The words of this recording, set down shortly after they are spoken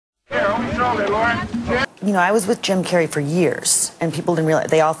You know, I was with Jim Carrey for years, and people didn't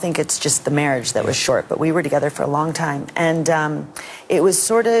realize, they all think it's just the marriage that was short, but we were together for a long time. And it was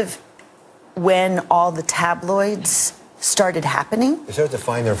sort of when all the tabloids started happening. They started to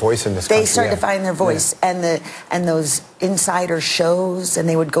find their voice in this country. They started to find their voice, and those insider shows, and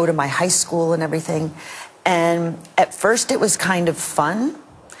they would go to my high school and everything. And at first it was kind of fun,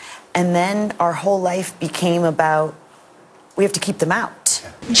 and then our whole life became about, we have to keep them out.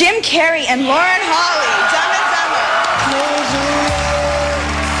 Jim Carrey and Lauren Holly, Dumb and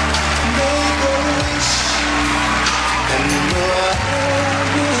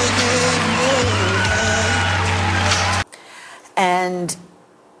And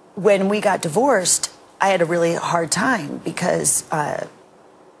when we got divorced, I had a really hard time because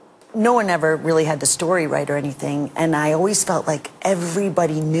no one ever really had the story right or anything, and I always felt like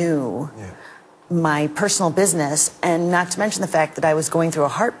everybody knew my personal business, and not to mention the fact that I was going through a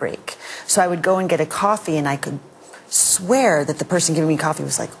heartbreak. So I would go and get a coffee, and I could swear that the person giving me coffee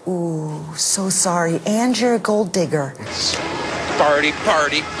was like, "Ooh, so sorry, and you're a gold digger." Party,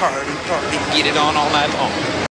 party, party, party, get it on all night long.